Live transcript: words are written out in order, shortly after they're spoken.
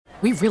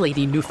We really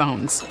need new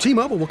phones.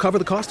 T-Mobile will cover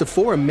the cost of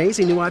 4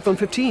 amazing new iPhone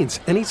 15s,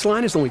 and each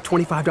line is only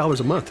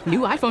 $25 a month. New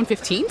iPhone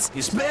 15s?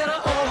 It's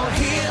better over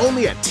here.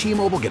 Only at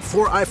T-Mobile, get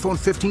 4 iPhone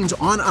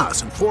 15s on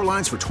us and 4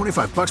 lines for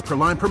 $25 per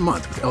line per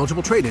month with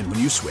eligible trade-in when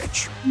you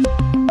switch.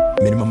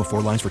 Minimum of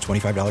 4 lines for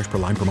 $25 per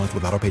line per month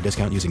with autopay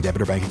discount using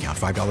debit or bank account.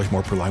 $5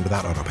 more per line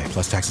without autopay,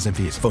 plus taxes and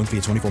fees. Phone fee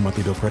at 24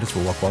 monthly bill credits for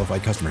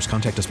well-qualified customers.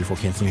 Contact us before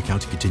canceling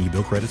account to continue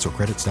bill credits or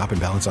credit stop and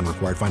balance on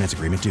required finance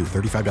agreement due.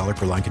 $35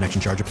 per line connection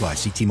charge applies.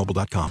 See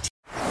T-Mobile.com.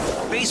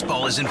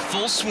 Baseball is in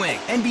full swing.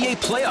 NBA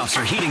playoffs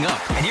are heating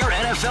up, and your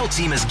NFL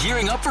team is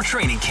gearing up for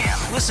training camp.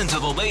 Listen to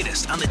the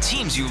latest on the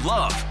teams you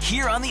love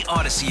here on the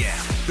Odyssey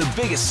app.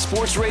 The biggest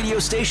sports radio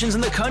stations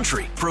in the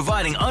country,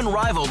 providing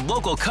unrivaled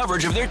local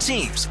coverage of their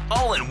teams,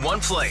 all in one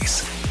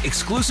place.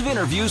 Exclusive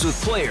interviews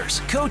with players,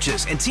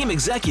 coaches, and team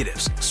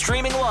executives,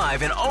 streaming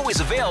live and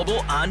always available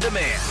on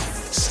demand.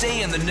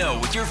 Stay in the know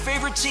with your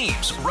favorite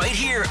teams right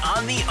here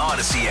on the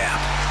Odyssey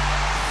app.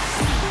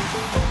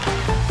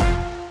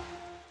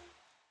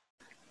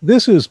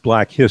 This is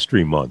Black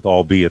History Month,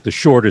 albeit the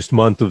shortest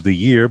month of the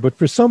year, but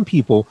for some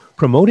people,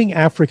 promoting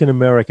African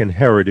American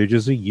heritage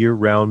is a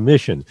year-round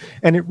mission,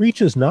 and it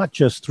reaches not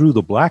just through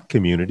the Black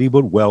community,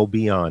 but well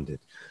beyond it.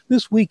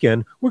 This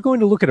weekend, we're going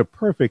to look at a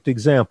perfect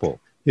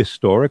example,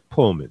 historic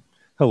Pullman.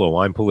 Hello,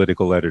 I'm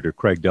political editor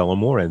Craig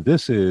Dellamore, and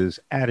this is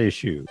At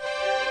Issue.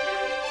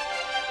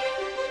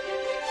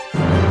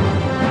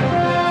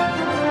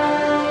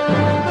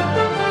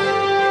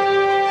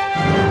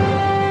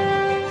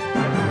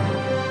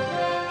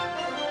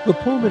 The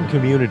Pullman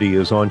community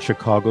is on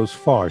Chicago's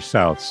far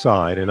south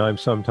side, and I'm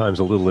sometimes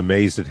a little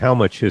amazed at how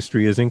much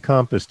history is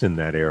encompassed in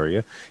that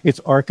area. It's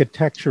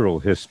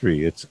architectural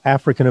history, it's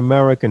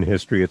African-American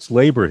history, it's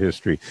labor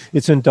history,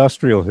 it's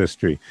industrial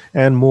history,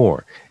 and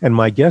more. And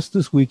my guest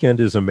this weekend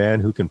is a man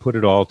who can put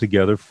it all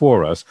together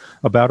for us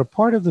about a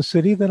part of the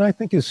city that I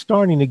think is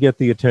starting to get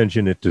the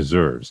attention it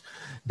deserves.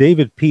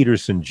 David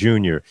Peterson,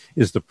 Jr.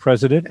 is the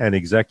president and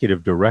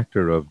executive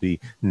director of the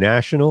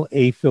National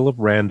A. Philip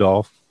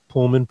Randolph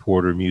Pullman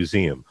Porter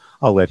Museum.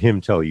 I'll let him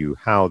tell you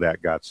how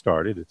that got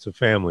started. It's a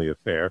family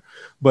affair.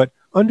 But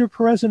under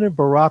President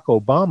Barack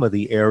Obama,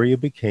 the area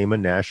became a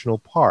national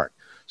park.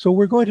 So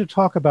we're going to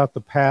talk about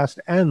the past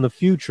and the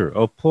future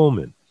of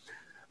Pullman.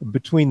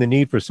 Between the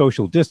need for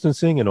social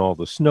distancing and all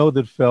the snow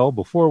that fell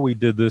before we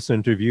did this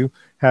interview,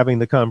 having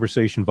the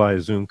conversation via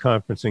Zoom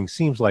conferencing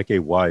seems like a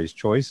wise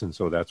choice, and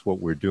so that's what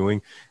we're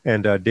doing.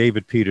 And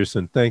David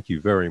Peterson, thank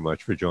you very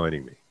much for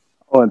joining me.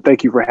 Oh, and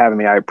thank you for having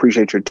me. I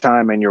appreciate your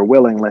time and your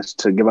willingness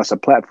to give us a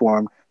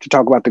platform to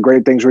talk about the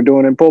great things we're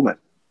doing in Pullman.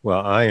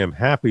 Well, I am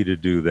happy to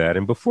do that.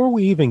 And before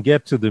we even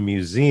get to the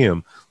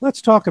museum,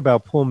 let's talk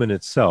about Pullman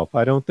itself.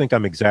 I don't think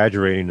I'm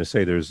exaggerating to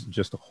say there's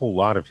just a whole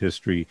lot of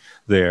history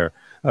there.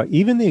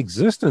 Even the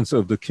existence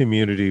of the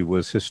community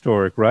was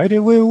historic, right?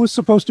 It was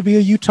supposed to be a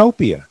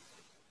utopia.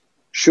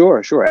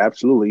 Sure,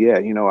 absolutely.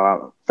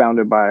 Yeah,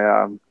 founded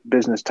by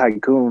business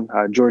tycoon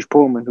George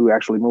Pullman, who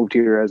actually moved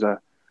here as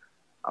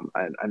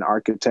an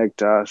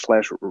architect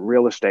slash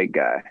real estate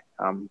guy.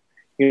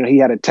 He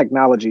had a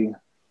technology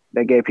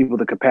that gave people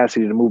the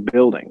capacity to move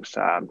buildings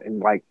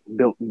and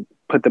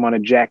put them on a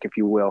jack, if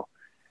you will.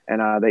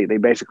 And they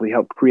basically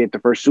helped create the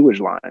first sewage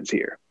lines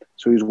here.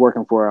 So he was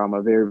working for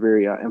a very,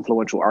 very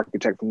influential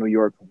architect from New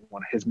York,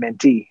 one of his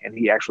mentee, and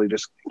he actually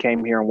just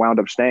came here and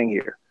wound up staying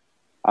here.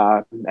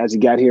 As he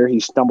got here, he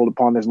stumbled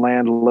upon this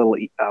land a little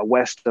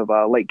west of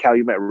Lake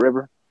Calumet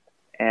River.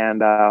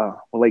 And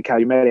Lake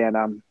Calumet,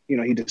 and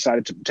he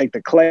decided to take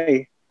the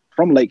clay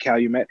from Lake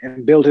Calumet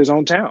and build his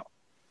own town,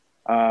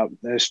 the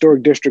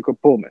historic district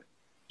of Pullman.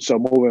 So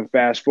moving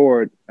fast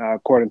forward,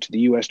 according to the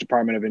U.S.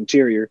 Department of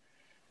Interior,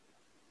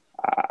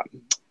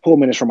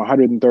 Pullman is from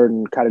 103rd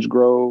and Cottage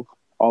Grove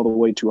all the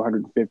way to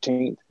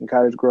 115th and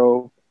Cottage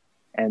Grove,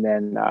 and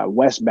then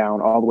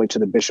westbound all the way to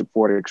the Bishop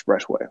Ford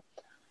Expressway.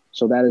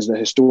 So that is the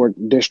historic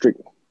district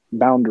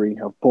boundary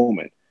of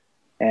Pullman.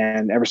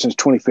 And ever since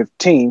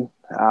 2015,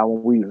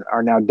 we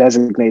are now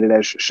designated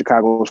as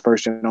Chicago's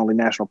first and only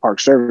National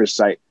Park Service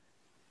site.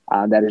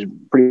 That has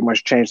pretty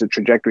much changed the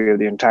trajectory of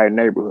the entire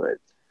neighborhood.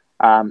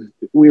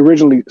 We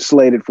originally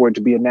slated for it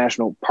to be a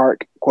national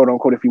park, quote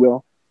unquote, if you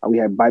will. We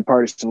had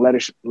bipartisan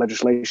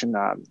legislation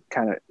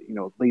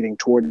leading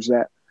towards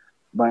that.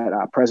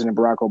 But President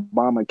Barack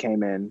Obama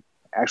came in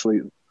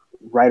actually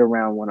right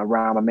around when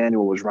Rahm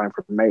Emanuel was running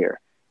for mayor,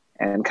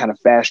 and kind of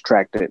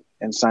fast-tracked it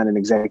and signed an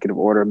executive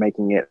order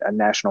making it a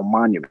national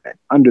monument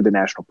under the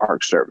National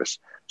Park Service.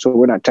 So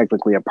we're not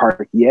technically a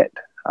park yet.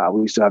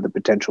 We still have the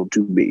potential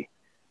to be.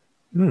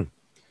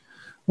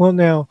 Well,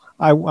 now,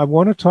 I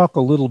want to talk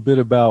a little bit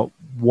about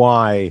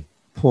why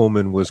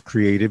Pullman was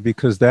created,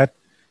 because that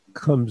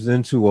comes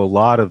into a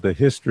lot of the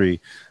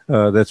history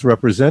that's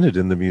represented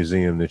in the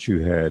museum that you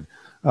had,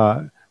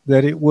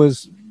 that it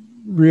was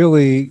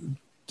really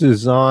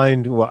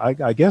designed,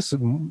 I guess,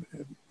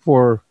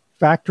 for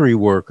factory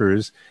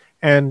workers,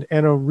 and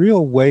a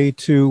real way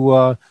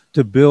to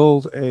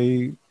build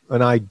an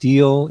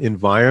ideal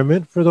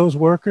environment for those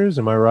workers.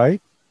 Am I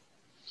right?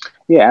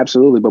 Yeah,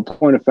 absolutely. But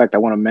point of fact, I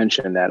want to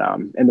mention that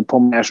in the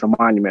Pullman National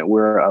Monument,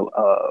 we're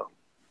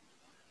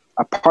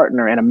a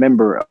partner and a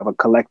member of a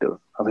collective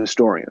of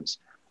historians.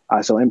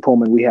 So in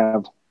Pullman, we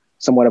have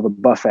somewhat of a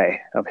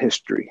buffet of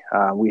history.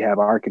 We have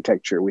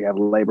architecture, we have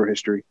labor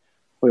history,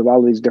 we have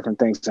all these different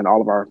things, and all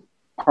of our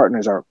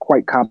partners are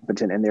quite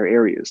competent in their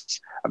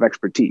areas of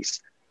expertise.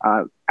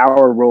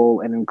 Our role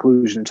and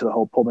inclusion to the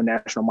whole Pullman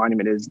National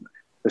Monument is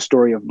the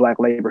story of Black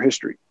labor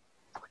history.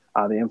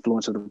 The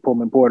influence of the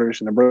Pullman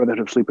porters and the Brotherhood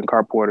of Sleeping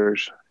Car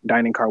Porters,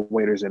 dining car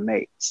waiters and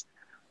maids,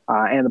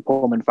 and the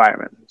Pullman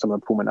firemen, some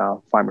of the Pullman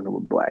firemen who were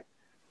Black.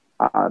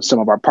 Some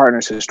of our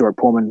partners, Historic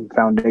Pullman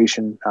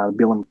Foundation,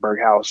 Bielenberg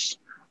House,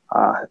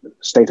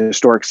 State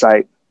Historic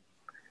Site,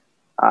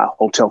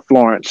 Hotel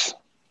Florence,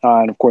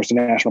 and of course the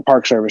National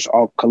Park Service,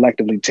 all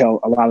collectively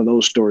tell a lot of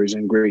those stories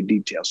in great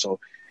detail. So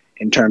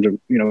in terms of,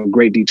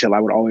 great detail, I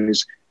would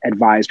always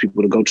advise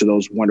people to go to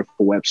those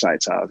wonderful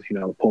websites,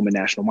 the Pullman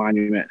National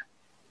Monument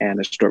and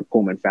the Historic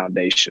Pullman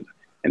Foundation.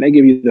 And they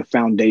give you the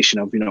foundation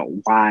of,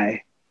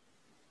 why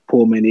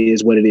Pullman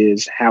is what it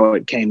is, how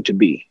it came to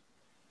be.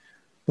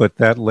 But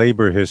that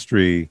labor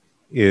history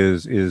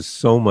is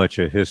so much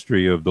a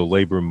history of the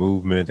labor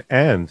movement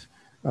and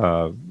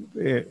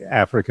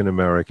African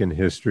American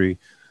history.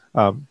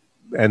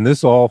 And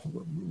this all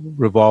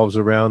revolves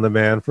around the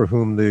man for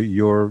whom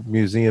your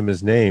museum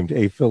is named,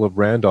 A. Philip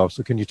Randolph.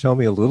 So can you tell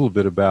me a little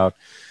bit about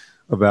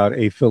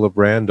A. Philip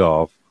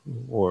Randolph?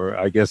 Or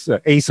I guess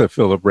Asa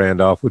Philip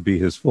Randolph would be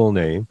his full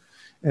name.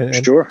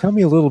 And sure. Tell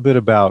me a little bit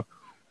about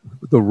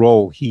the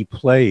role he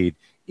played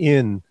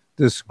in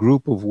this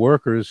group of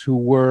workers who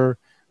were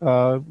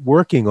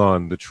working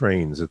on the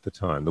trains at the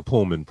time, the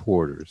Pullman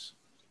porters.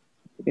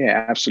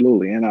 Yeah,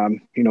 absolutely.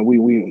 And,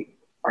 we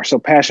are so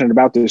passionate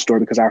about this story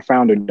because our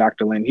founder,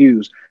 Dr. Lynn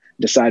Hughes,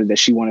 decided that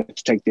she wanted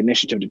to take the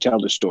initiative to tell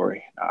the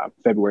story,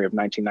 February of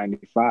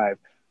 1995.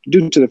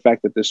 Due to the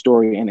fact that the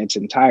story in its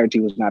entirety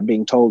was not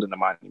being told in the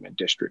Monument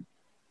District.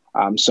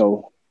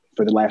 So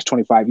for the last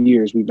 25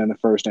 years, we've been the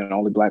first and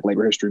only Black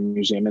labor history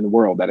museum in the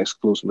world that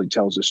exclusively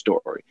tells the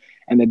story.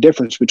 And the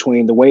difference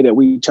between the way that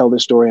we tell the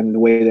story and the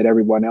way that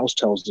everyone else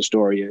tells the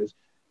story is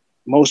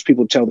most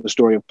people tell the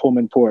story of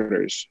Pullman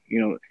porters,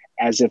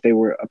 as if they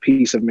were a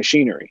piece of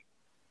machinery,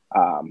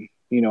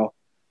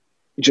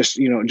 just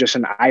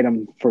an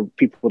item for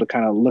people to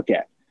kind of look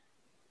at.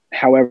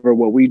 However,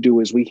 what we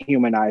do is we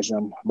humanize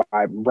them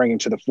by bringing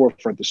to the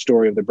forefront the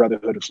story of the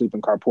Brotherhood of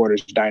Sleeping Car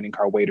Porters, dining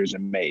car waiters,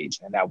 and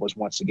maids. And that was,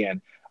 once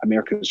again,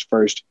 America's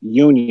first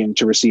union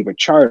to receive a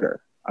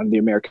charter under the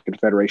American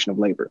Federation of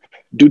Labor,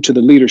 due to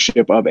the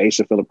leadership of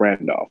Asa Philip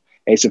Randolph.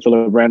 Asa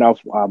Philip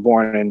Randolph,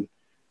 born in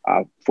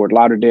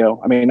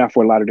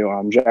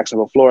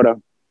Jacksonville,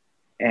 Florida,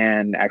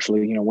 and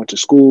actually, went to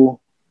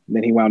school. And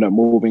then he wound up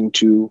moving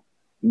to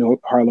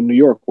Harlem, New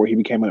York, where he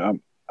became a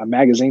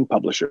magazine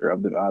publisher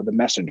of the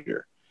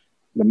Messenger.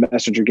 The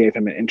Messenger gave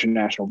him an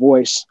international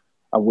voice,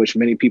 of which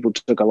many people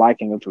took a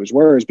liking to his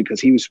words because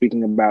he was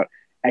speaking about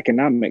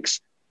economics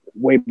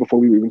way before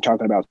we were even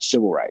talking about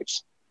civil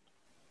rights.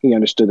 He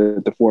understood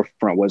that the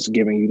forefront was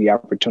giving you the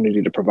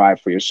opportunity to provide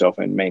for yourself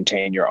and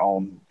maintain your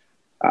own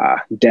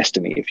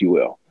destiny, if you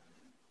will.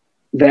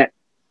 That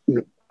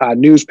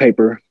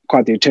newspaper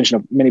caught the attention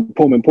of many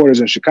Pullman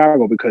porters in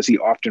Chicago because he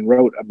often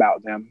wrote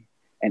about them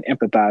and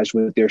empathized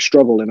with their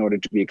struggle in order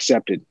to be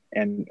accepted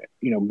and,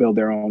 build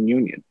their own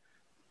union.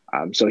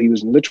 So he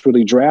was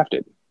literally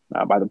drafted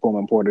by the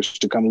Pullman porters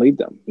to come lead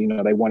them.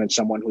 They wanted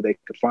someone who they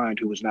could find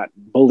who was not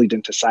bullied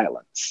into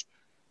silence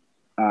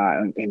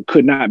and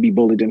could not be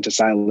bullied into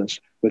silence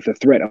with the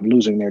threat of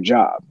losing their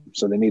job.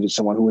 So they needed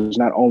someone who was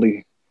not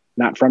only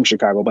not from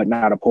Chicago, but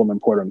not a Pullman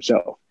porter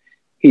himself.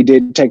 He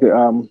did take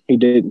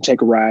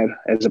a ride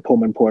as a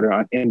Pullman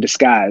porter in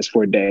disguise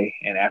for a day,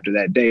 and after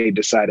that day,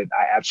 decided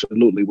I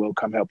absolutely will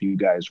come help you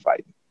guys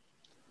fight.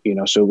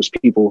 So it was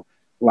people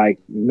like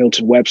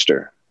Milton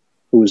Webster,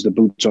 who was the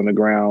boots on the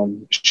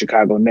ground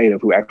Chicago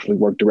native, who actually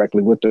worked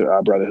directly with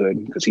the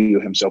Brotherhood because he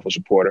himself was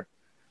a porter.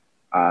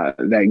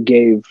 That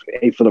gave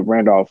A. Philip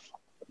Randolph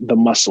the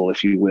muscle,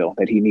 if you will,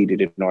 that he needed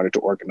in order to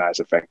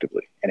organize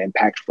effectively and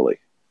impactfully.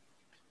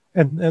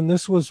 And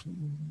this was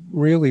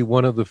really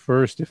one of the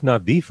first, if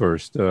not the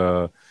first,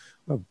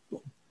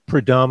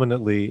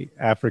 predominantly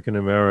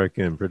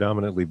African-American,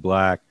 predominantly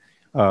Black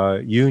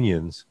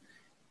unions.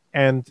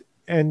 And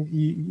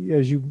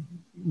as you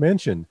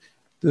mentioned,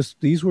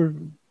 these were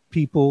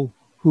people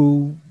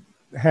who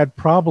had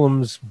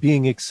problems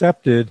being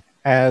accepted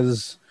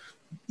as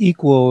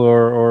equal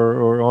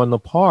or on the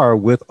par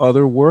with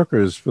other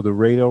workers for the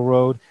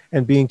railroad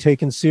and being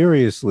taken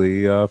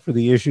seriously for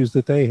the issues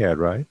that they had,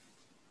 right?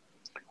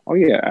 Oh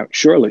yeah,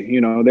 surely.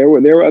 There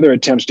were other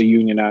attempts to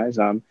unionize,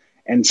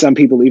 and some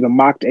people even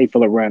mocked A.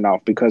 Philip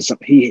Randolph because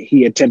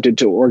he attempted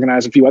to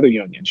organize a few other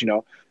unions,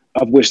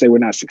 of which they were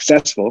not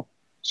successful.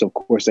 So of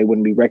course they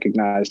wouldn't be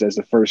recognized as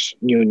the first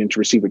union to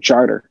receive a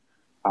charter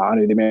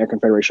under the American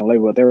Federation of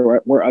Labor. But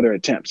there were other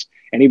attempts,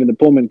 and even the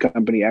Pullman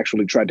Company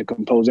actually tried to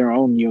compose their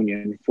own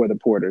union for the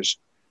porters,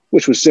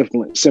 which was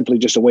simply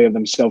just a way of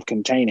them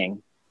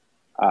self-containing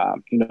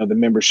the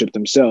membership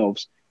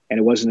themselves. And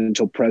it wasn't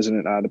until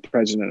President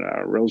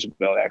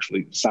Roosevelt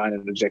actually signed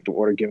an executive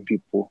order giving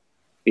people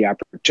the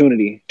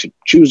opportunity to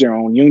choose their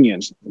own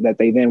unions that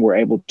they then were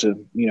able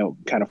to,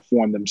 kind of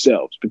form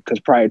themselves, because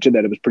prior to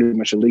that, it was pretty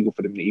much illegal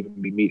for them to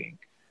even be meeting.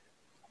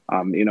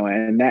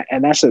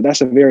 And that's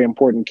a very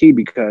important key,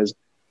 because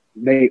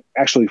they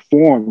actually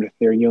formed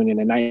their union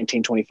in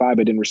 1925,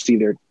 but didn't receive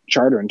their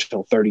charter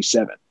until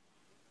 37.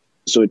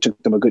 So it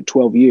took them a good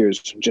 12 years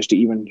just to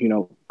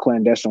even,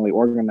 clandestinely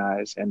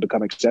organize and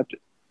become accepted.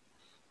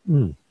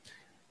 Mm.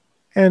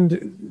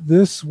 And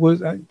this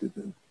was,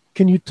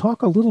 can you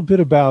talk a little bit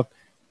about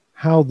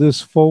how this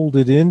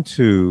folded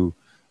into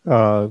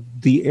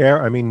the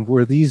air? I mean,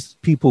 were these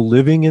people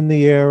living in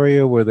the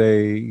area? Were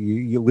they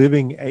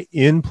living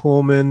in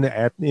Pullman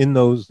in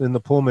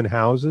the Pullman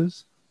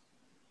houses?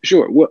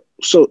 Sure. Well,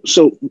 so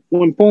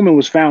when Pullman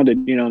was founded,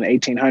 in the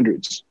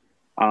 1800s,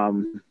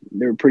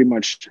 there were pretty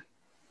much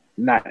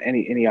not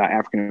any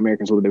African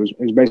Americans who lived there. It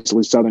was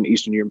basically Southern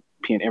Eastern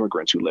European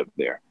immigrants who lived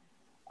there.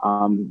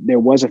 There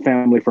was a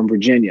family from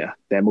Virginia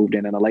that moved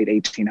in the late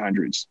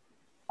 1800s,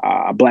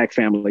 a Black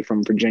family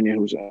from Virginia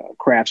who was a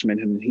craftsman,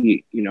 and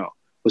he,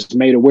 was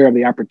made aware of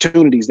the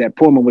opportunities that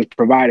Pullman was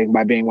providing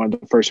by being one of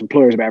the first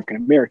employers of African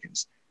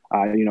Americans.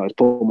 As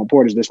Pullman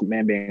Porters, this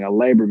man being a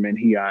laborman,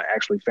 he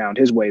actually found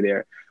his way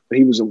there. But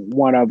he was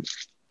one of,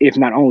 if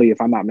not only, if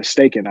I'm not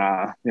mistaken,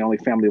 the only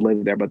family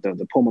lived there. But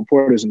the Pullman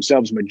Porters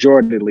themselves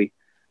majority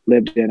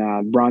lived in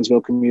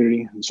Bronzeville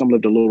community, and some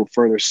lived a little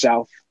further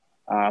south,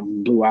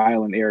 Blue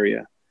Island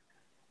area.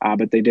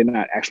 But they did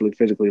not actually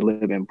physically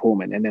live in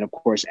Pullman. And then, of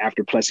course,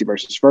 after Plessy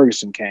versus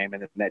Ferguson came,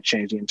 and that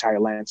changed the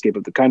entire landscape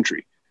of the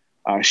country.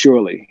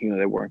 Surely,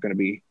 there wasn't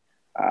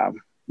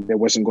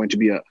going to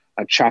be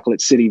a chocolate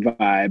city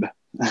vibe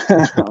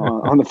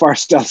on the far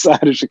south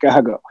side of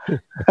Chicago.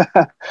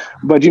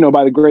 But,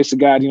 by the grace of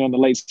God, in the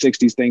late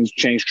 60s, things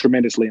changed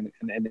tremendously in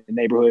the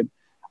neighborhood.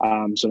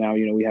 So now,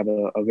 we have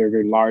a very,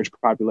 very large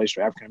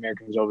population of African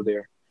Americans over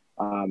there.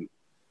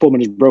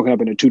 Pullman is broken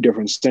up into two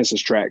different census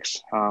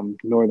tracts,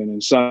 northern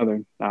and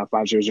southern,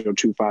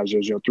 5002,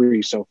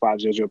 5003. So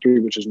 5003,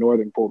 which is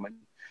northern Pullman,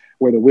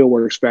 where the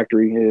Wheelworks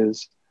factory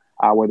is,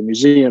 where the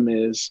museum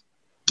is,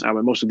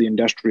 where most of the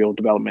industrial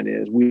development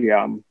is. We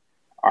are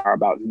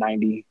about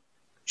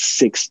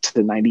 96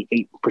 to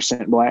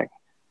 98% Black.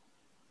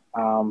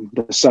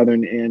 The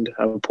southern end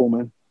of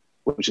Pullman,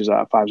 which is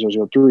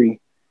 5003,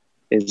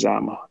 is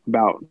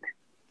about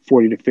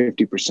 40 to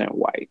 50%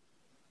 white.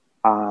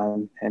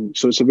 And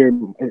so it's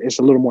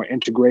a little more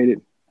integrated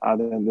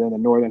than the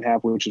northern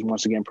half, which is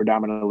once again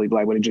predominantly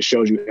Black, but it just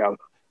shows you how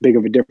big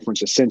of a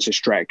difference a census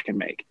tract can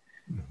make.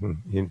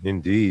 Mm-hmm.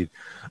 Indeed.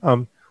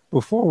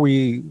 Before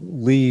we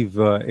leave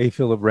A.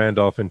 Philip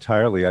Randolph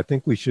entirely, I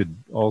think we should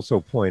also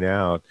point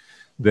out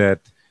that,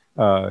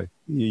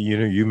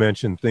 you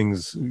mentioned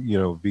things,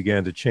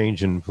 began to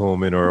change in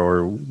Pullman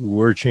or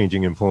were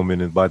changing in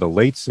Pullman by the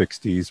late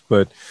 60s.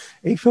 But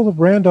A. Philip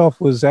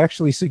Randolph was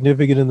actually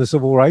significant in the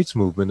civil rights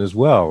movement as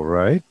well,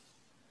 right?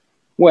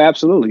 Well,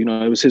 absolutely.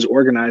 It was his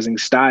organizing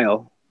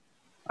style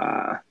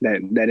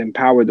that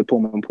empowered the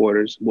Pullman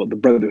Porters, the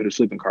Brotherhood of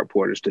Sleeping Car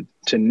Porters,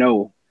 to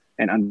know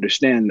and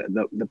understand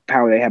the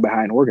power they had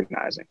behind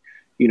organizing.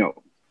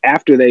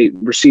 After they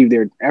received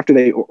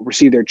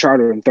their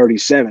charter in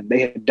 37,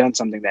 they had done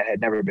something that had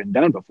never been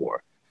done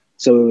before.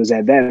 So it was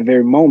at that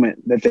very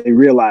moment that they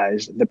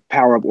realized the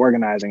power of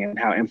organizing and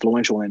how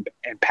influential and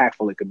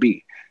impactful it could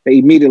be. They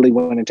immediately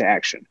went into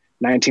action.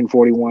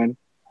 1941,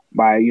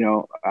 by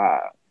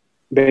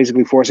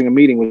basically forcing a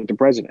meeting with the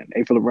president.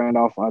 A. Philip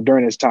Randolph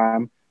during his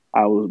time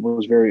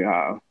was very.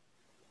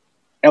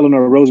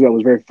 Eleanor Roosevelt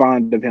was very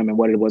fond of him and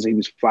what it was he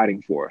was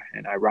fighting for.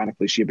 And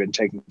ironically, she had been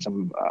taking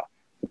some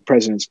the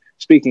president's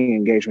speaking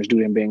engagements due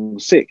to him being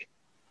sick.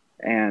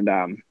 And,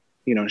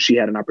 she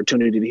had an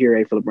opportunity to hear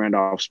A. Philip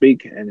Randolph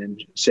speak, and then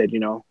said,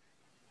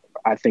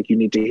 I think you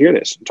need to hear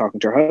this, talking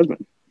to her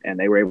husband. And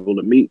they were able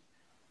to meet,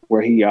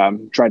 where he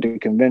tried to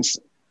convince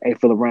A.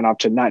 Philip Randolph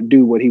to not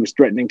do what he was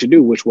threatening to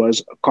do, which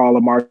was call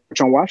a march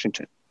on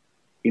Washington,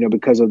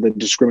 because of the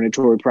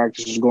discriminatory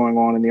practices going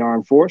on in the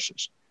armed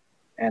forces.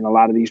 And a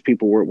lot of these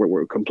people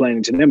were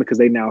complaining to them because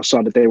they now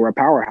saw that they were a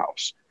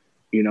powerhouse.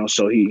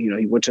 So he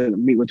went to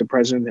meet with the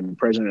president, and the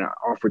president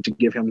offered to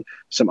give him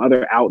some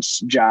other outs,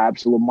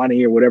 jobs, a little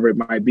money or whatever it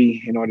might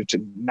be, in order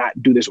to not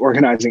do this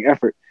organizing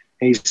effort.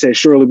 And he said,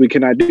 surely we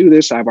cannot do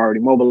this. I've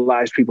already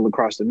mobilized people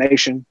across the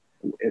nation.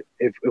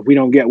 If we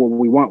don't get what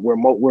we want,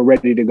 we're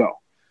ready to go.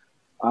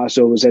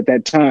 So it was at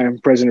that time,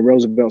 President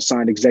Roosevelt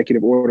signed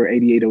Executive Order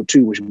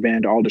 8802, which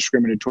banned all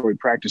discriminatory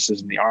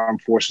practices in the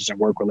armed forces and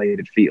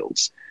work-related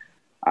fields.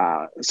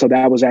 So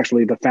that was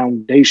actually the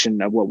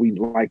foundation of what we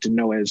like to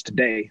know as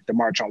today, the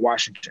March on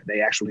Washington. They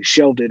actually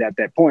shelved it at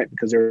that point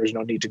because there was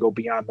no need to go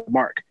beyond the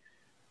mark.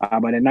 But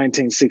in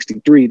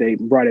 1963, they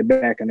brought it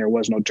back and there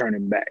was no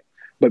turning back.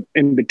 But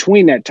in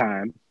between that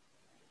time,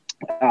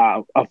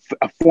 a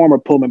former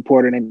Pullman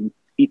Porter named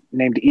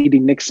E.D.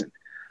 Nixon,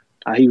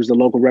 he was the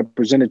local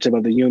representative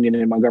of the union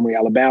in Montgomery,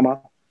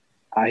 Alabama.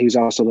 He's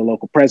also the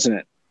local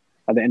president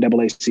of the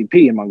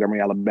NAACP in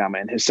Montgomery, Alabama,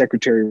 and his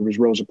secretary was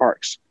Rosa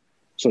Parks.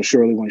 So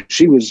shortly when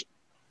she was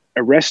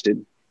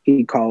arrested,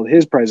 he called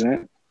his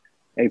president,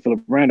 A.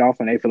 Philip Randolph,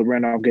 and A. Philip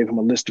Randolph gave him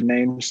a list of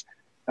names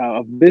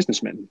of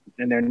businessmen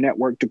in their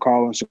network to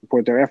call and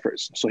support their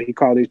efforts. So he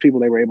called these people.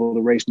 They were able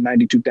to raise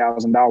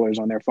 $92,000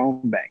 on their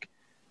phone bank.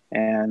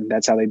 And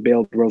that's how they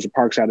bailed Rosa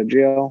Parks out of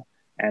jail.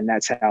 And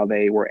that's how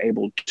they were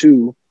able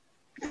to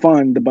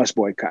fund the bus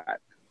boycott.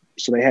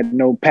 So they had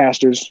no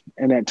pastors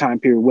in that time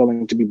period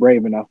willing to be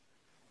brave enough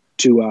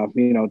to,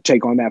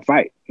 take on that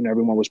fight.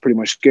 Everyone was pretty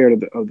much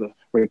scared of the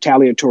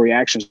retaliatory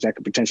actions that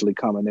could potentially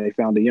come. And they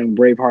found a young,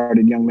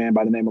 brave-hearted young man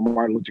by the name of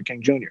Martin Luther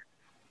King Jr.,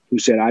 who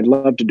said, "I'd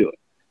love to do it."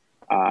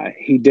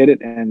 He did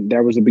it, and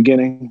there was the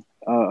beginning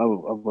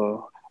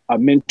of a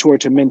mentor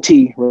to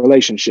mentee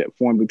relationship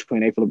formed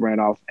between A. Philip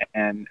Randolph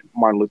and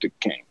Martin Luther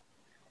King.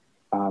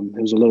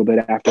 It was a little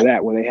bit after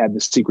that where they had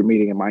this secret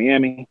meeting in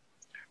Miami,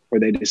 where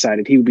they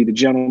decided he would be the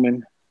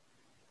gentleman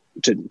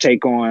to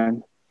take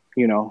on,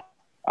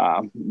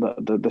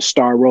 the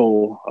star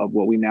role of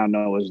what we now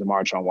know as the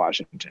March on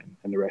Washington,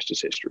 and the rest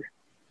is history.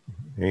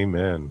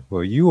 Amen.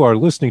 Well, you are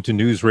listening to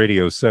News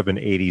Radio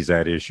 780's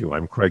At Issue.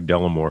 I'm Craig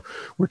Dellamore.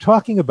 We're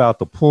talking about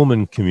the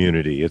Pullman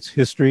community, its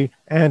history,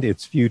 and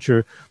its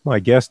future. My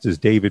guest is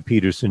David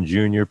Peterson,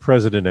 Jr.,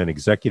 President and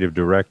Executive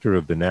Director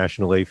of the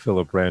National A.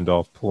 Philip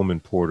Randolph Pullman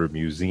Porter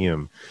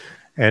Museum.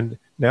 And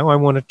now I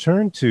want to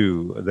turn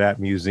to that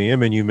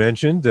museum. And you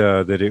mentioned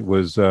that it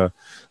was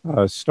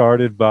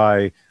started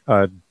by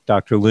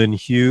Dr. Lynn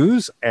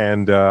Hughes.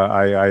 And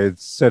I had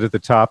said at the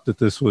top that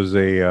this was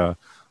a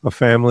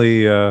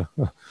family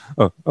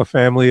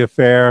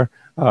affair.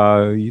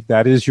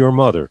 That is your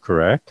mother,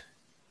 correct?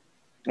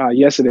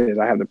 Yes, it is.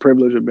 I have the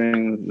privilege of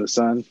being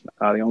the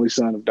only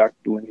son of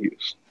Dr. Lynn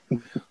Hughes.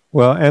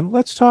 Well, and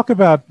let's talk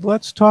about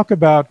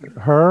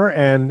her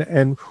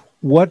and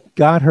what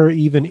got her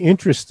even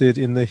interested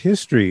in the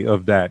history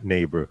of that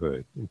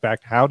neighborhood. In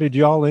fact, how did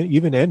y'all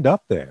even end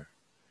up there?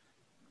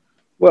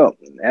 Well,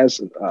 as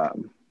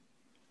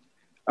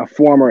a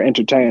former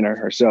entertainer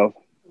herself,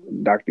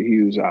 Dr.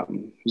 Hughes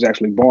was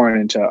actually born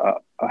into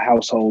a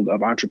household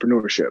of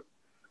entrepreneurship.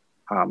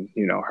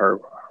 Her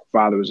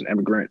father was an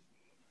immigrant,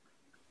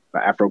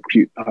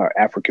 Afro-Cuban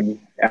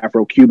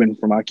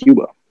from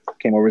Cuba,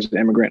 came over as an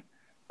immigrant.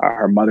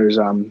 Her mother's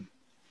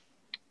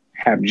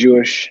half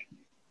Jewish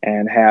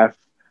and half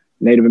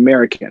Native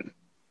American.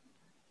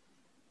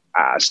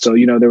 So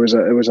there was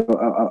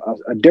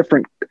a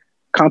different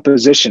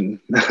composition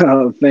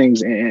of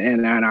things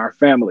in our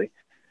family.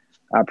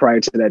 Prior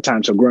to that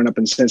time. So growing up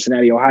in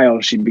Cincinnati,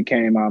 Ohio, she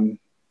became, a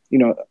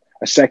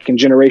second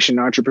generation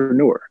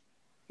entrepreneur.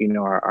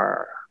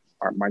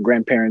 My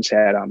grandparents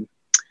had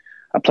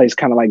a place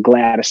kind of like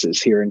Gladys's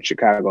here in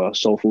Chicago, a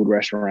soul food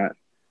restaurant.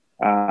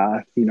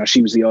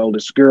 She was the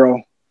oldest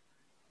girl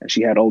and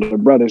she had older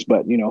brothers,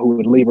 but, who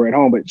would leave her at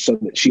home, but so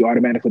that she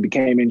automatically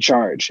became in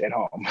charge at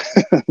home.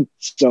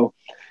 So,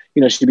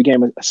 she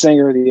became a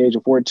singer at the age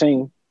of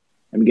 14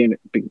 and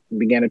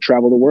began to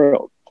travel the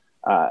world.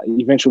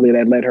 Eventually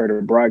that led her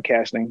to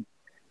broadcasting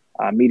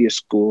media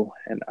school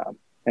in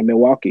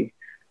Milwaukee,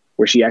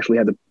 where she actually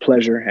had the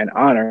pleasure and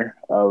honor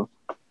of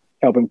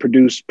helping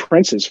produce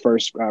Prince's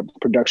first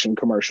production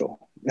commercial.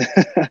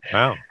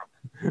 Wow.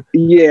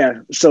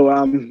 Yeah. So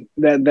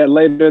that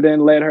later then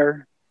led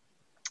her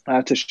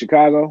to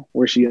Chicago,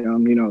 where she,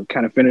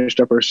 kind of finished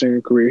up her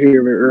singing career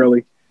here very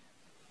early.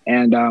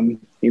 And,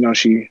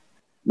 she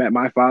met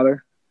my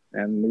father,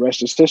 and the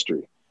rest is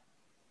history.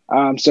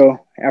 So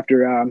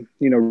after,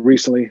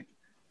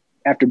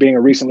 after being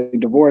a recently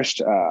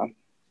divorced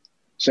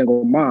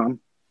single mom,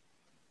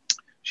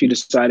 she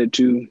decided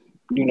to,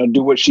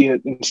 do what she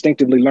had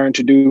instinctively learned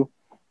to do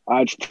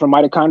from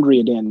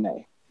mitochondria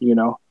DNA,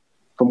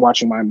 from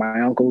watching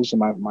my uncles and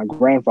my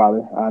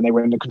grandfather. They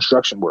were in the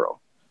construction world.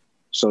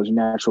 So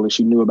naturally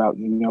she knew about,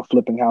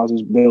 flipping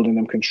houses, building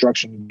them,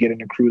 construction,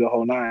 getting a crew, the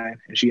whole nine.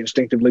 And she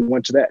instinctively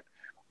went to that.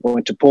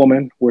 Went to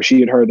Pullman, where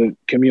she had heard the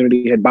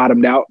community had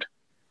bottomed out.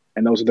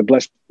 And those are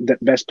the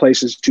best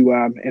places to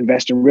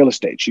invest in real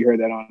estate. She heard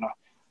that on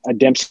a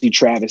Dempsey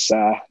Travis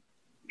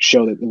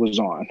show that was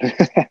on.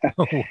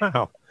 Oh,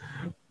 wow.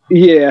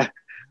 Yeah.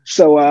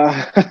 So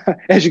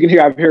as you can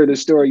hear, I've heard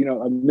this story,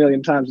 a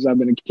million times since I've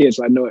been a kid,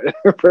 so I know it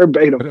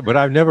verbatim. But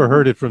I've never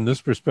heard it from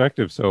this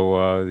perspective.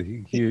 So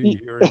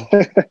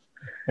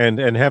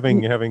and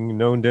having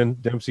known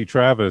Dempsey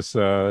Travis,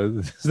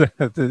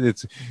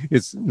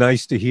 it's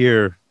nice to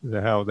hear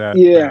how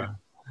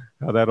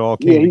that all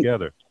came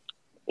together.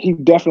 He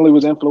definitely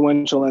was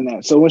influential in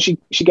that. So when she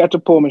got to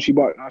Pullman, she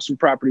bought some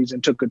properties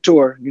and took a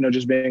tour,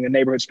 just being a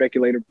neighborhood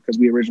speculator, because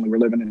we originally were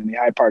living in the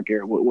Hyde Park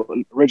area,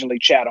 originally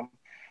Chatham,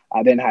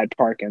 then Hyde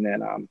Park, and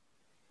then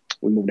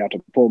we moved out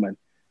to Pullman.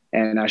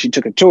 And she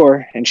took a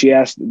tour, and she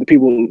asked the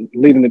people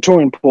leading the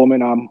tour in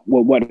Pullman,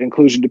 what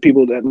inclusion do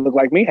people that look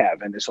like me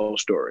have in this whole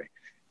story?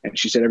 And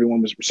she said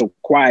everyone was so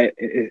quiet.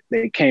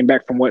 They came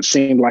back from what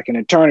seemed like an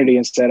eternity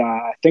and said,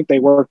 I think they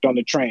worked on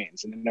the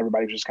trains. And then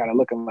everybody was just kind of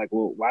looking like,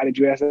 well, why did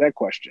you ask that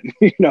question?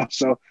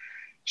 So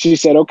she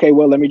said, okay,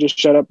 well, let me just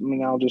shut up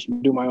and I'll just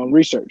do my own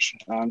research.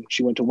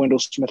 She went to Wendell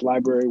Smith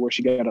Library, where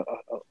she got a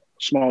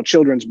small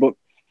children's book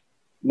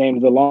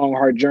named The Long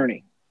Hard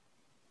Journey.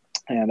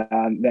 And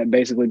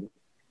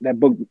that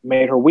book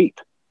made her weep,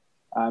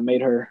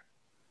 made her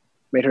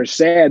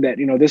sad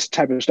that, this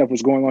type of stuff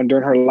was going on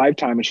during her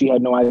lifetime and she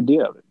had no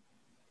idea of it.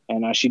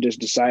 And she just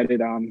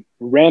decided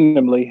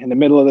randomly in the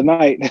middle of the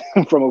night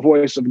from a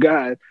voice of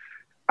God,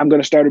 I'm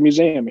going to start a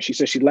museum. And she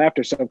said she laughed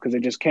herself because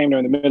it just came to her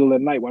in the middle of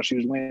the night while she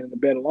was laying in the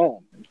bed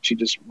alone. She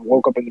just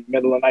woke up in the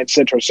middle of the night and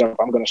said to herself,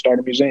 I'm going to start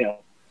a museum.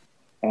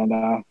 And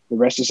the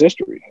rest is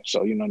history. So,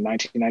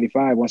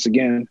 1995, once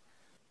again,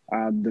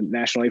 the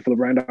National A. Philip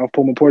Randolph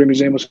Pullman Porter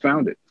Museum was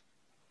founded.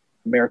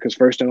 America's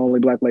first and only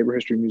Black labor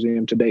history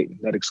museum to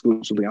date that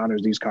exclusively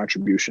honors these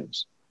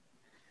contributions.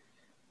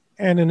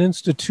 And an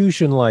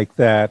institution like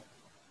that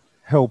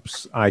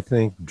helps, I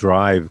think,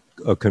 drive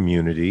a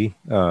community.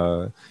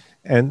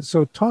 And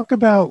so talk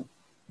about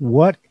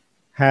what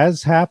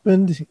has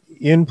happened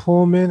in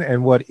Pullman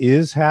and what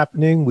is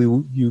happening.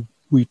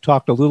 We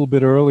talked a little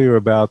bit earlier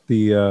about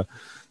the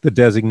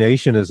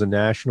designation as a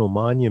national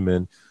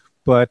monument,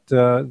 but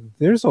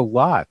there's a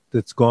lot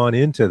that's gone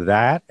into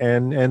that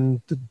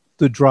and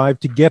the drive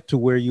to get to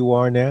where you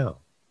are now.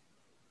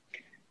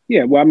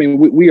 Yeah, well, I mean,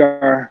 we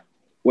are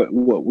what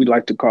we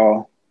like to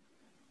call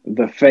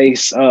the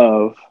face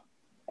of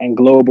and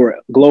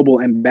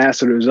global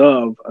ambassadors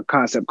of a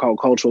concept called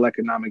cultural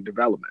economic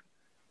development,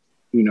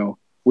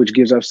 which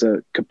gives us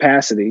the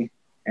capacity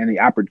and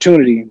the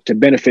opportunity to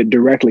benefit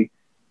directly,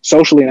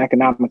 socially and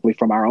economically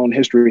from our own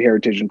history,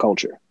 heritage, and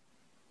culture,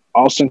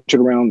 all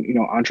centered around,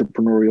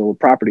 entrepreneurial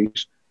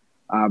properties,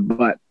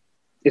 but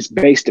it's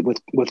based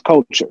with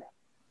culture.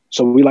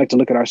 So we like to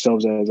look at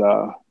ourselves as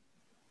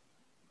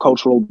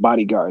cultural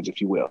bodyguards,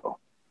 if you will,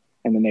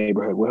 in the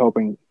neighborhood. We're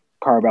helping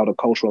carve out a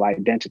cultural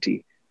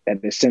identity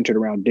that is centered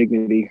around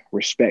dignity,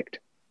 respect,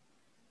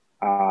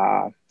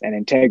 and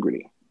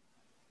integrity.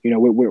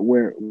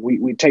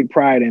 We take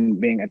pride in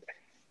being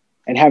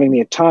and having the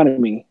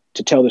autonomy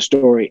to tell the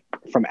story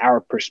from our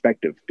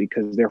perspective,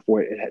 because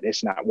therefore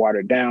it's not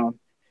watered down,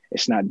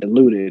 it's not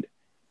diluted,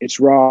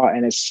 it's raw,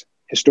 and it's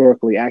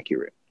historically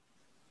accurate.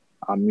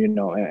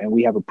 And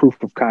we have a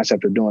proof of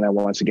concept of doing that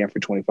once again for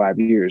 25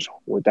 years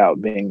without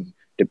being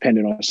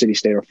dependent on city,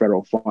 state, or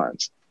federal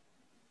funds.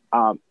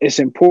 It's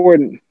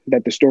important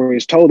that the story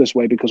is told this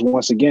way because,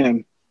 once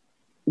again,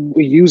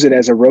 we use it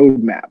as a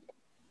roadmap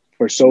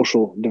for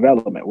social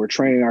development. We're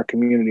training our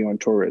community on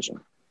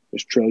tourism,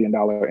 this $1 trillion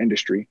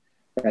industry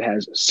that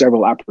has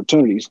several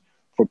opportunities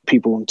for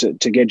people to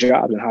get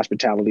jobs in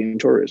hospitality and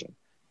tourism,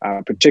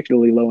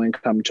 particularly low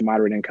income to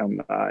moderate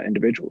income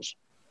individuals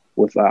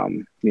with,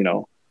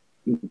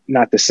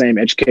 not the same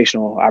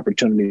educational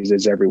opportunities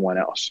as everyone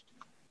else.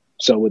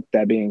 So with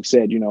that being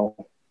said,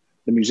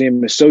 the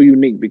museum is so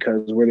unique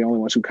because we're the only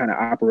ones who kind of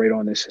operate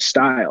on this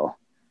style.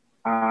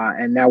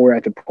 And now we're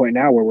at the point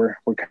now where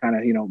we're kind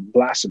of,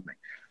 blossoming.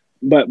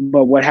 But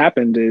what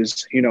happened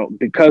is,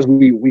 because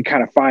we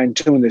kind of fine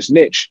tune this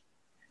niche,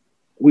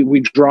 we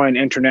draw in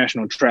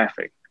international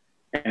traffic.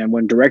 And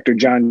when Director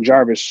John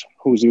Jarvis,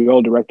 who's the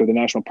old director of the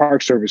National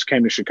Park Service,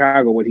 came to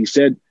Chicago, what he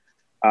said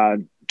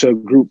to a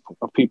group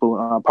of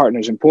people,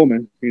 partners in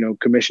Pullman,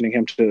 commissioning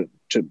him to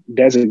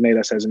designate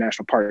us as a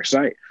national park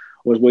site,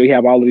 was we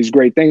have all of these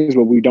great things,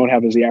 but we don't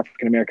have is the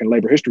African-American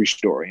labor history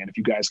story. And if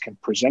you guys can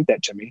present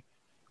that to me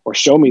or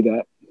show me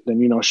that,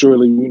 then,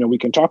 surely, we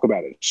can talk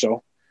about it.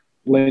 So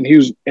Lynn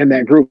Hughes in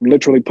that group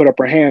literally put up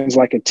her hands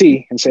like a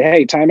T and say,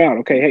 hey, time out.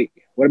 Okay. Hey,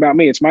 what about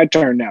me? It's my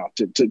turn now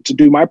to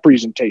do my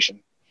presentation.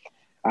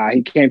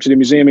 He came to the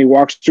museum. He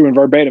walks through and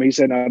verbatim, he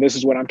said, no, this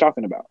is what I'm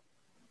talking about.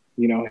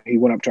 He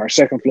went up to our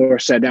second floor,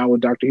 sat down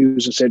with Dr.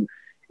 Hughes and said,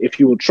 if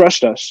you will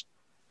trust us,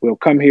 we'll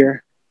come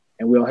here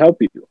and we'll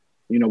help you.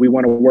 We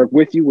want to work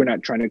with you. We're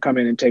not trying to come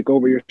in and take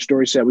over your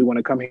story set. We want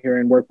to come here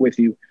and work with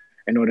you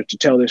in order to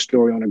tell this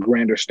story on a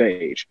grander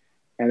stage.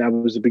 And that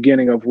was the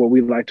beginning of what we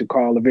like to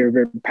call a very,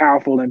 very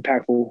powerful,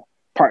 impactful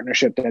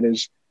partnership that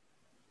is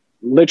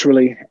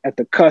literally at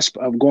the cusp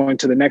of going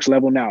to the next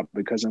level now,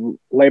 because on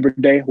Labor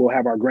Day, we'll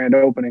have our grand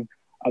opening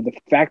of the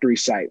factory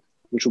site,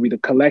 which will be the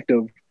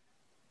collective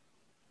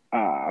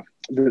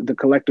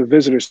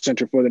visitor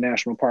center for the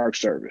National Park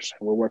Service.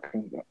 We're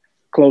working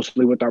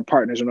closely with our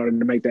partners in order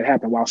to make that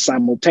happen, while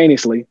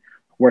simultaneously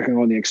working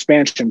on the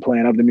expansion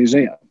plan of the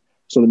museum.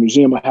 So the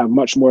museum will have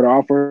much more to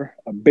offer,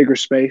 a bigger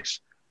space,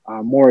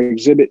 more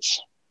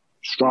exhibits,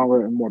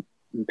 stronger and more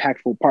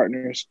impactful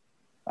partners,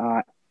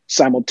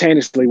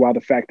 simultaneously while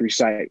the factory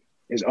site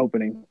is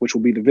opening, which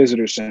will be the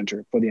visitor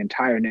center for the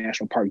entire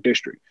National Park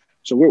District.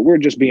 So we're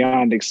just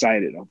beyond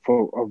excited of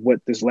what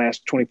this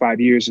last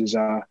 25 years has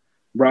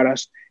brought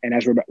us. And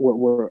as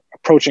we're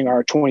approaching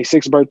our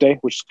 26th birthday,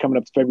 which is coming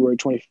up February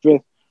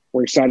 25th,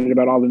 we're excited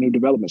about all the new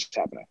developments that's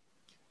happening.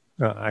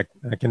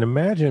 I can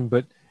imagine,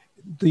 but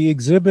the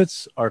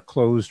exhibits are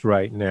closed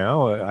right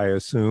now. I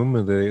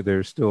assume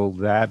they're still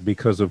that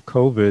because of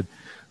COVID.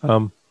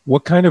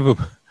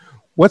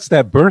 What's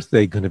that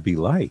birthday going to be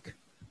like?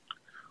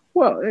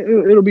 Well,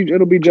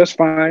 it'll be just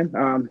fine.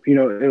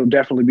 It'll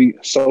definitely be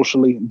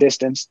socially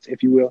distanced,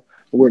 if you will.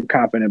 We're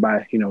confident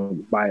by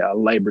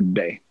Labor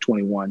Day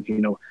 21,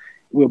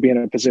 we'll be in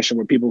a position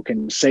where people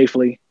can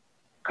safely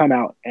come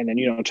out and then,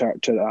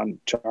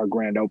 to our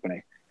grand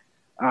opening.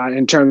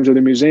 In terms of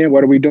the museum,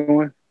 what are we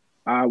doing?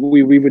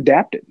 We've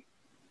adapted.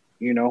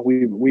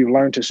 We've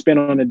learned to spin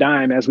on a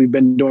dime as we've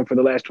been doing for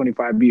the last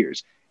 25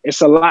 years. It's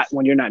a lot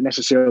when you're not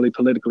necessarily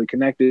politically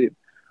connected.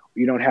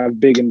 You don't have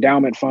big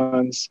endowment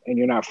funds and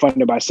you're not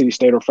funded by city,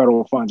 state, or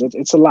federal funds.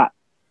 It's a lot,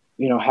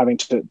 having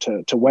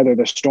to weather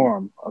the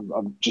storm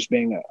of just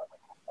being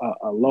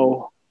a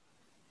low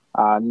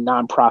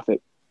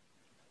nonprofit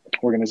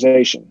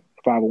organization,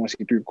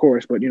 501c3, of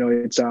course. But,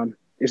 it's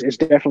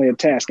definitely a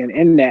task. And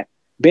in that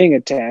being a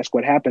task,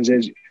 what happens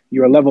is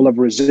your level of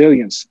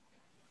resilience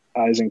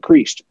is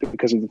increased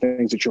because of the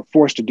things that you're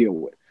forced to deal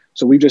with.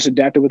 So we've just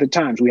adapted with the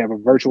times. We have a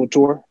virtual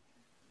tour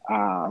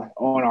on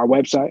our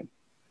website.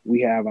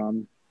 We have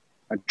a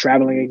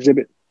traveling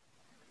exhibit,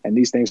 and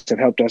these things have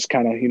helped us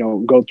kind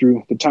of, go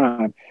through the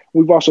time.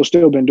 We've also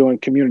still been doing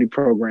community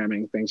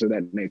programming, things of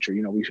that nature.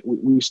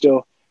 We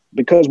still,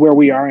 because where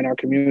we are in our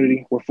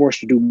community, we're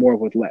forced to do more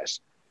with less.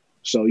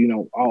 So,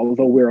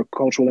 although we're a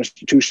cultural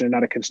institution and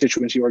not a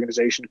constituency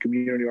organization,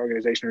 community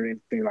organization, or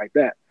anything like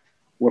that,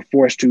 we're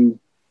forced to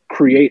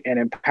create and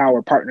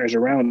empower partners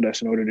around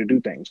us in order to do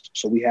things.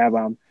 So we have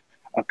a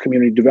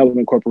community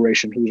development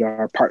corporation, who's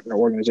our partner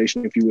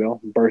organization, if you will,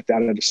 birthed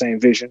out of the same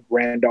vision,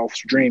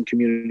 Randolph's Dream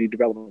Community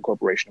Development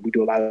Corporation. We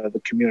do a lot of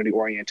the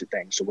community-oriented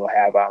things. So we'll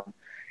have,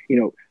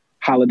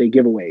 holiday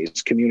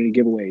giveaways, community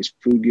giveaways,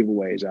 food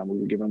giveaways. We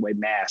were giving away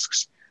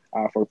masks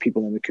for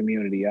people in the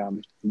community,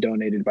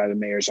 donated by the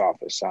mayor's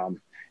office,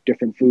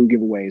 different food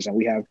giveaways. And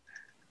we have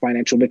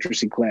financial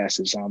literacy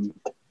classes.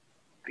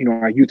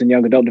 Our youth and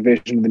young adult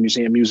division of the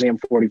museum, Museum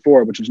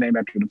 44, which was named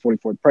after the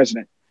 44th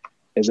president,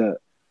 is a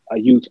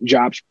youth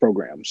jobs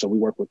program. So we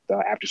work with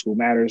After School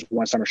Matters,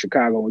 One Summer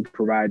Chicago. We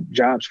provide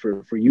jobs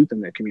for youth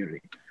in the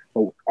community.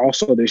 But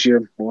also this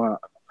year,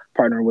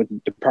 partnering with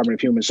the Department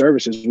of Human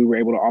Services, we were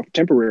able to offer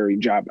temporary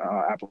job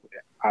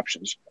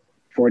options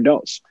for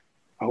adults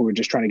who were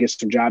just trying to get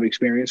some job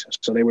experience.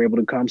 So they were able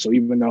to come. So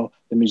even though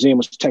the museum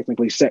was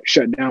technically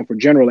shut down for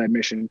general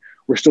admission,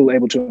 we're still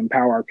able to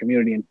empower our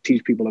community and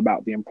teach people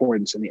about the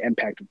importance and the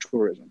impact of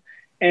tourism.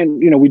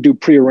 And, we do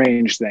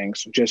prearranged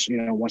things, just,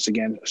 once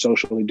again,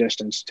 socially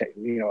distanced,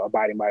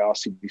 abiding by all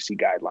CDC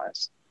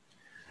guidelines.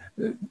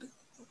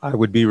 I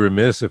would be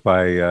remiss if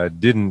I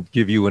didn't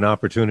give you an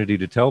opportunity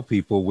to tell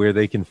people where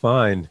they can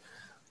find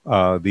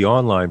the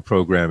online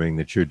programming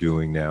that you're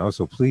doing now.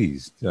 So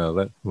please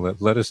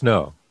let us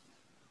know.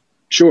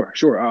 Sure.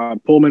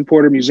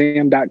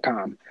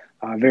 PullmanPorterMuseum.com.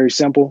 Very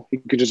simple. You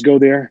could just go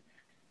there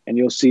and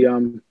you'll see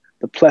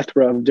the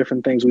plethora of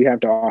different things we have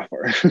to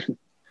offer.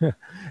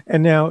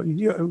 And now,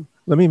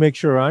 let me make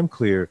sure I'm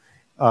clear.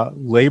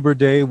 Labor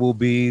Day will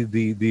be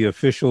the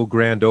official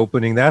grand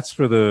opening. That's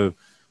for the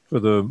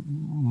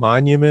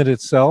monument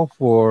itself,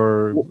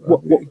 or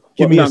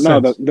give me a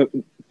sense.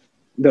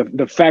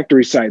 The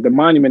factory site. The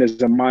monument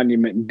is a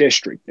monument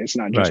district. It's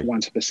not just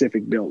one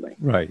specific building.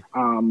 Right.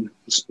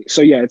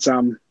 So yeah, it's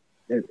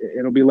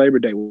it'll be Labor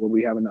Day. We'll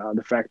be having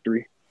the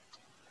factory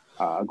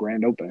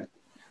grand opening.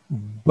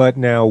 But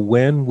now,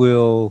 when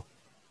will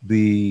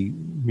the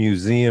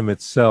museum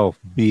itself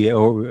be,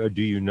 or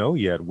do you know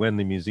yet when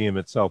the museum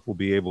itself will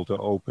be able to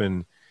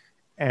open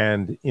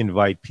and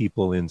invite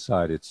people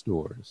inside its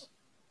doors?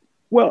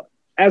 Well,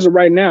 as of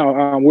right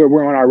now,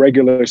 we're on our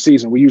regular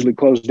season. We usually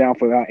close down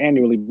for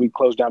annually. We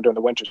close down during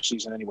the winter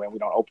season anyway. We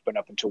don't open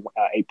up until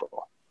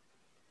April.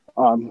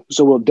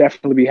 So we'll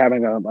definitely be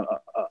having a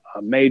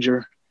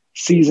major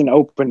season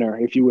opener,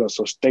 if you will.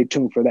 So stay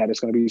tuned for that. It's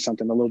going to be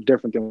something a little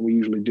different than we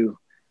usually do.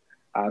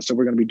 So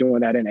we're going to be doing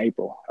that in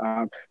April,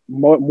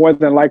 more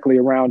than likely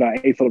around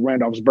A. Philip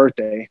Randolph's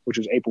birthday, which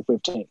is April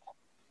 15th.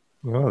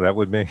 Well, that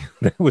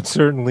would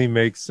certainly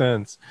make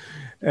sense.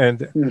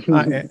 And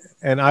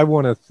I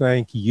want to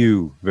thank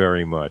you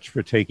very much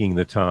for taking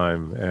the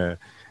time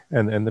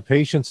and the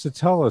patience to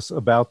tell us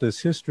about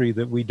this history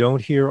that we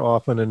don't hear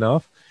often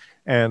enough.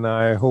 And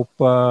I hope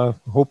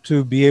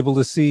to be able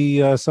to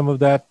see some of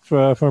that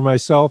for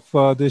myself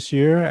this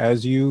year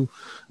as you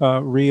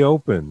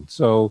reopen.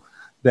 So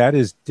that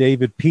is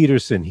David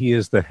Peterson. He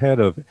is the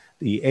head of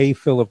the A.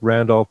 Philip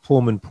Randolph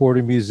Pullman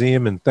Porter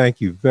Museum. And thank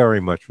you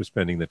very much for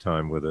spending the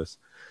time with us.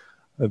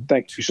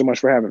 Thank you so much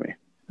for having me.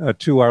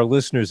 To our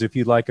listeners, if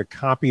you'd like a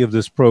copy of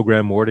this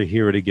program or to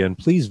hear it again,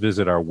 please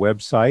visit our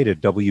website at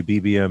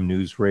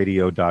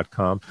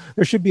WBBMNewsRadio.com.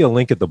 There should be a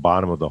link at the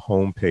bottom of the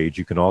homepage.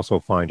 You can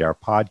also find our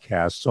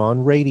podcasts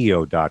on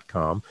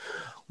radio.com.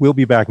 We'll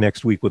be back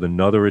next week with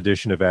another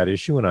edition of At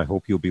Issue, and I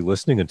hope you'll be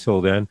listening. Until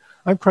then,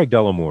 I'm Craig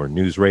Dellamore,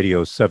 News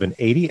Radio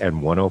 780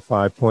 and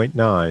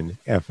 105.9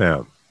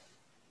 FM.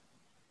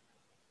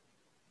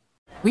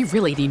 We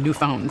really need new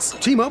phones.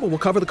 T-Mobile will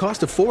cover the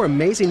cost of 4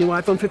 amazing new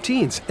iPhone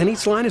 15s, and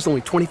each line is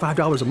only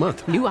 $25 a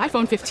month. New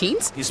iPhone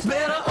 15s? It's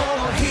better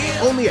over here.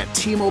 Only at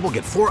T-Mobile,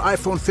 get 4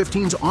 iPhone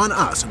 15s on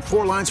us and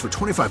 4 lines for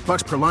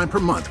 $25 per line per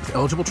month with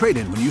eligible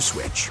trade-in when you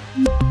switch.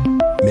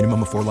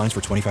 Minimum of 4 lines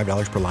for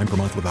 $25 per line per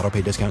month with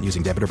autopay discount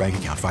using debit or bank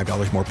account.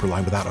 $5 more per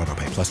line without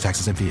autopay, plus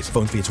taxes and fees.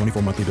 Phone fee at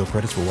 24 monthly bill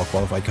credits for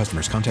well-qualified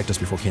customers. Contact us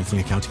before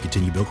canceling account to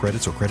continue bill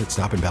credits or credit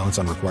stop and balance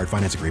on required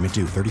finance agreement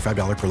due.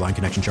 $35 per line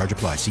connection charge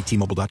applies. See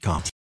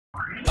T-Mobile.com.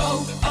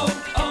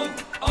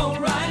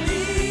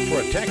 O'Reilly.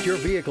 Protect your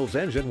vehicle's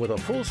engine with a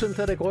full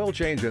synthetic oil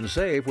change and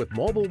save with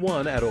Mobil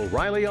 1 at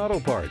O'Reilly Auto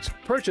Parts.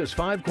 Purchase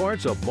 5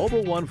 quarts of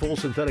Mobil 1 full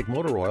synthetic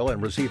motor oil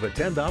and receive a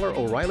 $10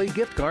 O'Reilly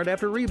gift card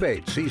after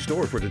rebate. See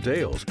store for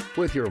details.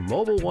 With your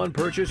Mobil 1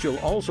 purchase, you'll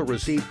also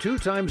receive 2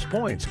 times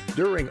points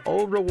during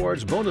O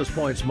Rewards Bonus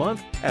Points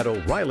Month at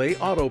O'Reilly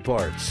Auto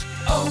Parts.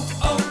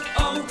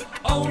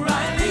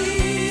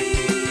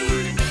 O'Reilly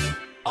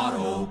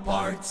Auto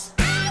Parts.